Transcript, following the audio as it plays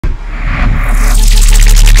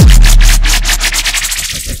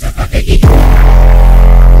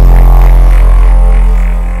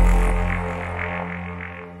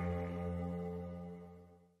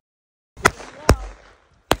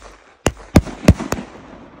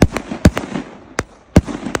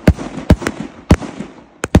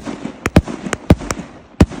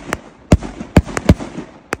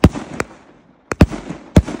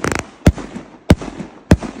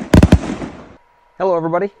Hello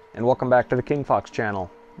everybody, and welcome back to the King Fox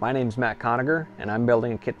channel. My name's Matt Conager, and I'm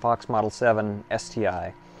building a Kit Fox Model 7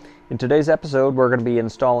 STI. In today's episode, we're going to be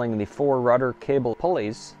installing the 4 rudder cable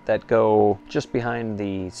pulleys that go just behind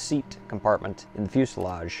the seat compartment in the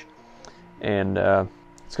fuselage. And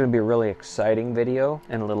it's going to be a really exciting video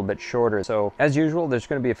and a little bit shorter. So, as usual, there's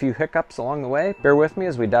going to be a few hiccups along the way. Bear with me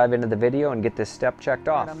as we dive into the video and get this step checked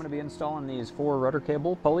off. I'm going to be installing these 4 rudder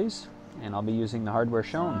cable pulleys, and I'll be using the hardware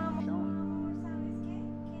shown.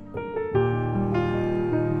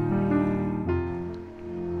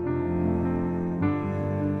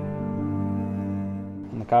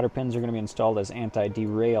 Cotter pins are going to be installed as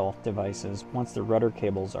anti-derail devices once the rudder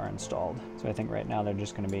cables are installed. So I think right now they're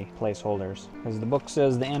just going to be placeholders. As the book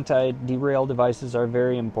says, the anti-derail devices are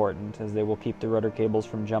very important as they will keep the rudder cables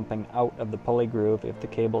from jumping out of the pulley groove if the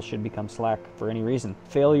cable should become slack for any reason.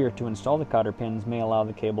 Failure to install the cotter pins may allow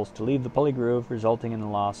the cables to leave the pulley groove, resulting in the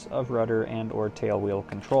loss of rudder and or tail wheel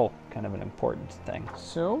control. Kind of an important thing.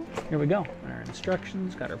 So here we go. Our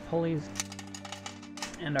instructions, got our pulleys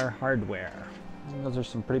and our hardware. Those are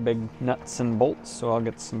some pretty big nuts and bolts, so I'll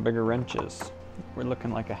get some bigger wrenches. We're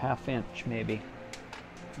looking like a 1/2 inch maybe.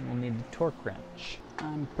 And we'll need the torque wrench.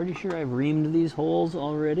 I'm pretty sure I've reamed these holes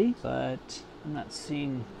already, but I'm not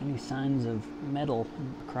seeing any signs of metal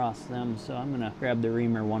across them, so I'm gonna grab the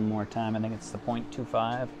reamer one more time. I think it's the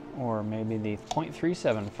 0.25 or maybe the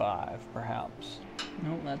 0.375 perhaps.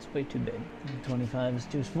 No, that's way too big. The 25 is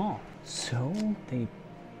too small. So the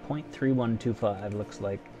 0.3125 looks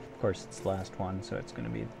like, of course it's the last one, so it's going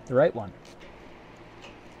to be the right one.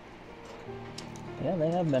 Yeah,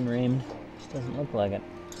 they have been reamed. Just doesn't look like it.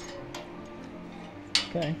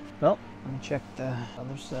 Okay, well, let me check the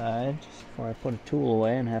other side just before I put a tool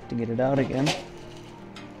away and have to get it out again.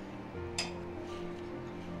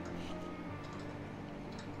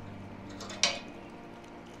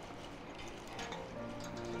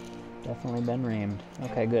 Definitely been reamed.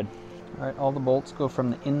 Okay, good. All right, all the bolts go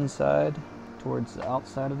from the inside towards the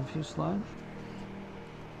outside of the fuselage.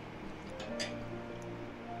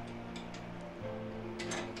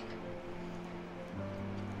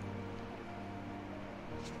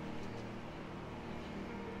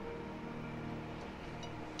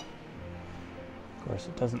 Of course,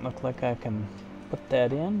 it doesn't look like I can put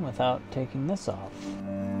that in without taking this off,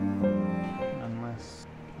 unless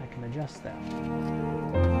I can adjust that.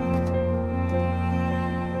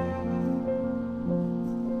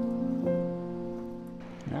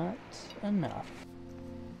 Not enough.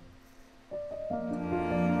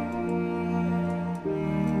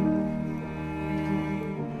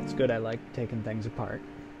 It's good, I like taking things apart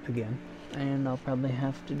again. And I'll probably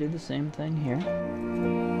have to do the same thing here.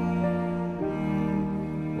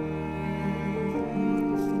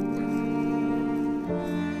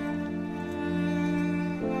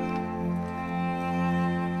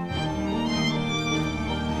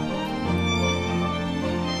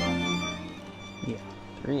 Yeah,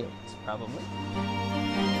 3/8 probably.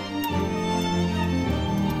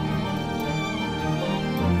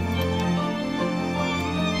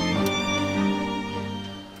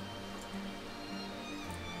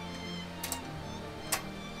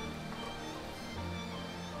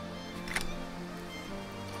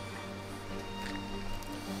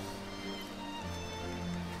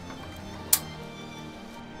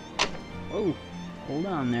 Whoa, hold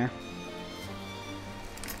on there.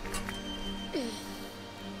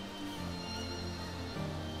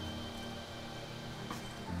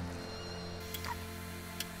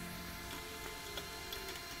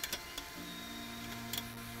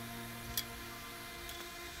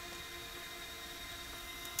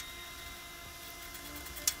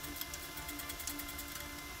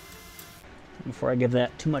 Before I give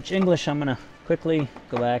that too much English, I'm going to quickly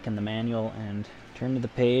go back in the manual and turn to the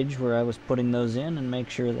page where I was putting those in and make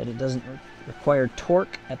sure that it doesn't require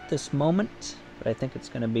torque at this moment. But I think it's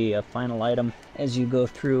going to be a final item as you go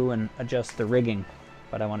through and adjust the rigging.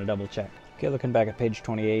 But I want to double check. Okay, looking back at page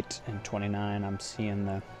 28 and 29, I'm seeing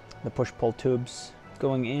the push-pull tubes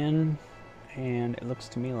going in. And it looks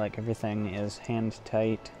to me like everything is hand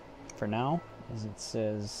tight for now, as it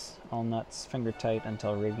says all nuts finger tight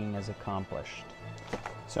until rigging is accomplished.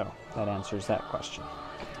 So that answers that question.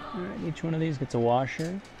 All right, each one of these gets a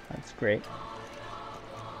washer. That's great.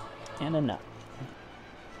 And a nut.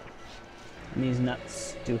 And these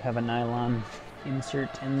nuts do have a nylon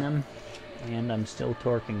insert in them, and I'm still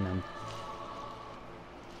torquing them.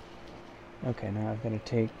 Okay, now I've got to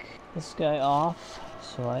take this guy off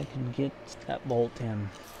so I can get that bolt in.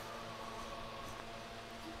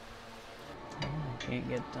 I can't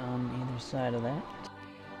get on either side of that.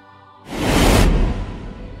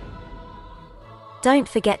 Don't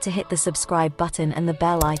forget to hit the subscribe button and the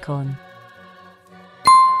bell icon.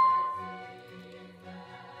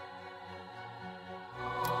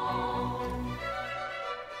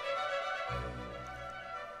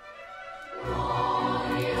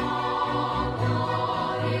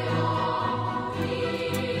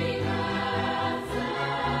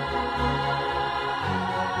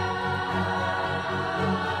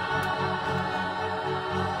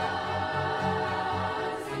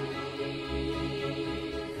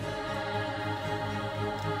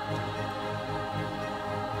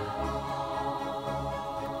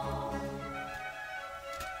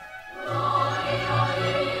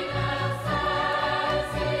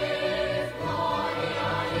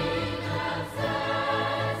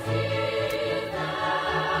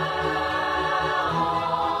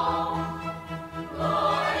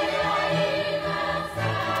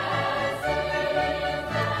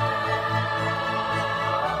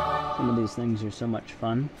 Some of these things are so much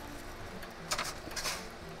fun.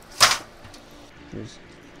 There's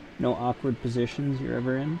no awkward positions you're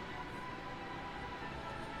ever in.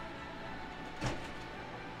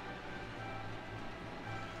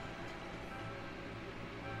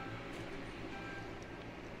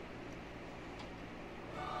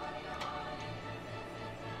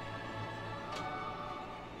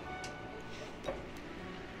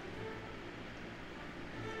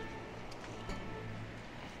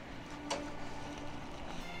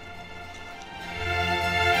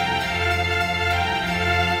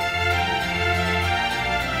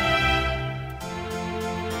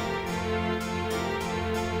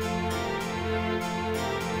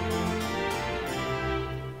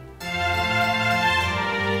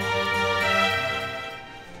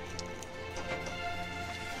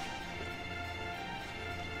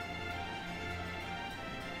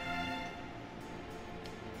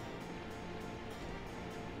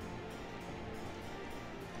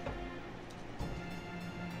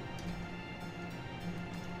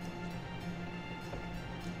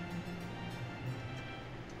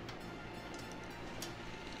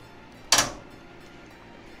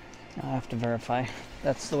 I'll have to verify.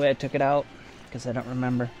 That's the way I took it out, because I don't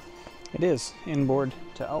remember. It is inboard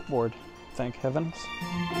to outboard, thank heavens.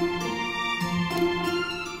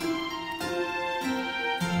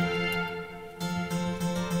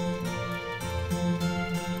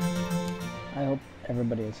 I hope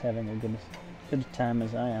everybody is having a good time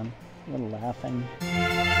as I am. A little laughing.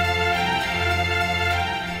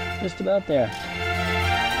 Just about there.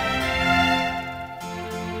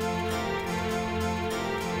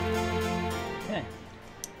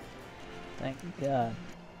 Thank God.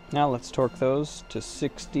 Now let's torque those to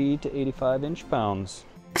 60 to 85 inch-pounds.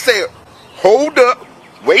 Say, hold up,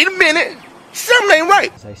 wait a minute, something ain't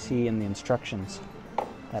right. As I see in the instructions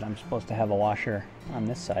that I'm supposed to have a washer on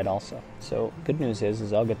this side also. So good news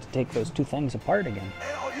is I'll get to take those two things apart again.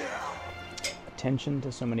 Hell yeah. Attention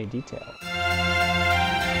to so many details.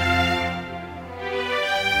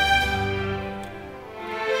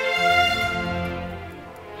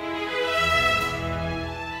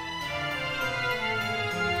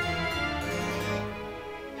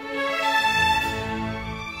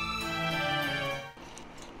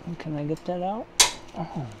 Can I get that out?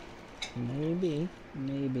 Oh, maybe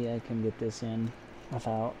I can get this in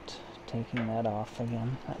without taking that off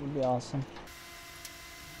again. That would be awesome.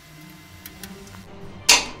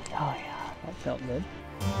 Oh yeah, that felt good.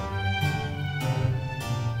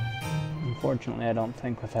 Unfortunately, I don't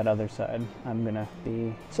think with that other side I'm gonna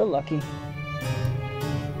be so lucky.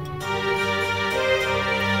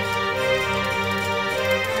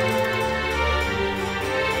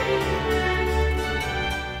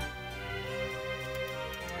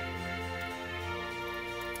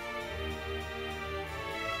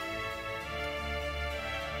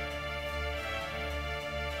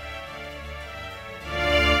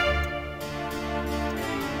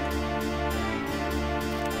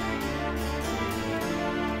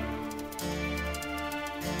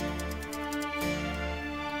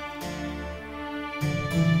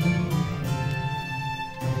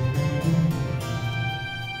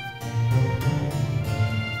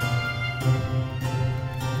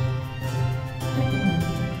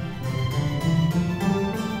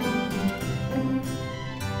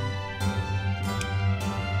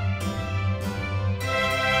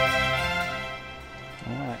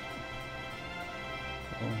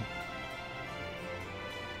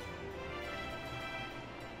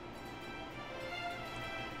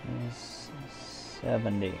 Is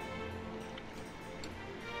 70.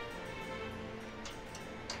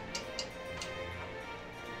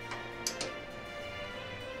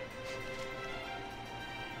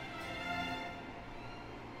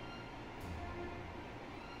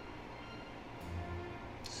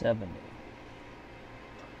 70.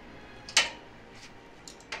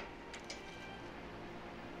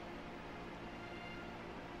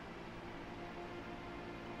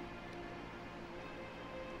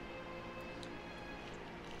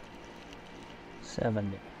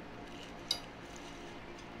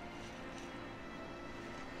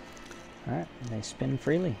 All right, they spin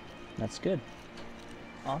freely. That's good.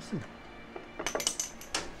 Awesome.